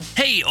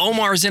Hey,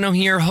 Omar Zeno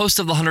here, host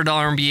of the $100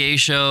 MBA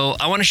show.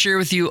 I want to share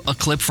with you a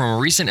clip from a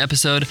recent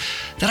episode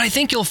that I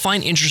think you'll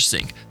find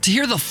interesting. To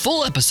hear the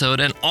full episode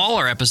and all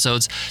our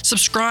episodes,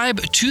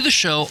 subscribe to the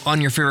show on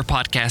your favorite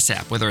podcast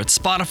app, whether it's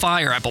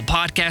Spotify or Apple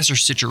Podcasts or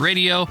Stitcher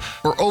Radio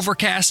or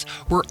Overcast.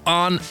 We're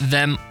on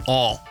them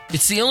all.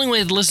 It's the only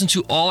way to listen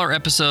to all our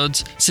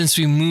episodes since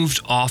we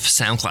moved off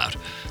SoundCloud.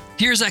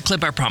 Here's that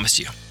clip I promised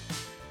you.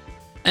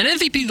 An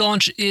MVP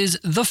launch is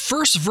the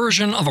first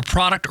version of a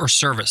product or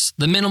service,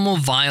 the minimal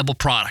viable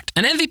product.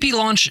 An MVP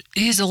launch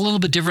is a little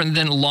bit different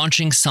than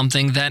launching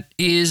something that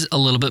is a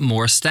little bit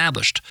more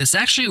established. It's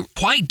actually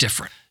quite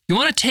different. You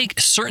want to take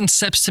certain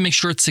steps to make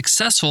sure it's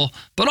successful,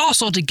 but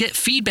also to get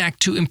feedback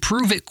to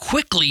improve it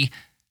quickly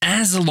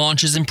as the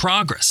launch is in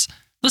progress.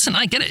 Listen,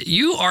 I get it.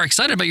 You are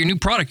excited about your new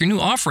product, your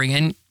new offering,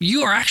 and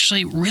you are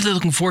actually really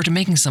looking forward to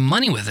making some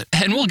money with it.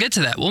 And we'll get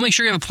to that. We'll make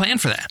sure you have a plan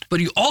for that.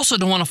 But you also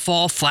don't want to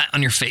fall flat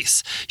on your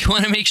face. You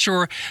want to make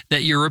sure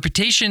that your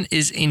reputation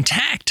is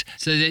intact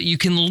so that you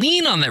can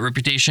lean on that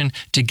reputation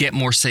to get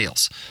more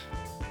sales.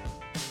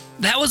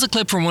 That was a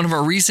clip from one of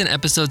our recent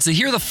episodes. To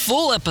hear the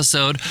full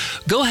episode,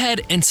 go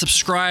ahead and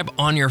subscribe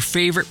on your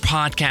favorite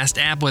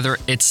podcast app, whether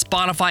it's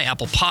Spotify,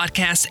 Apple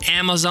Podcasts,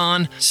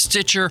 Amazon,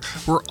 Stitcher.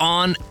 We're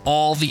on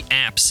all the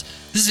apps.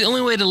 This is the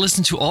only way to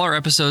listen to all our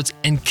episodes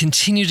and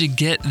continue to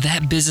get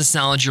that business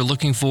knowledge you're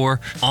looking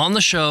for on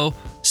the show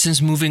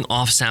since moving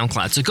off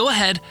SoundCloud. So go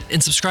ahead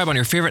and subscribe on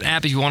your favorite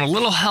app. If you want a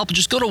little help,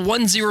 just go to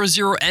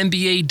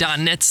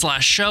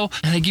 100mba.net/show,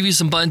 and I give you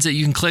some buttons that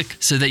you can click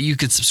so that you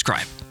could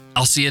subscribe.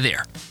 I'll see you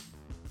there.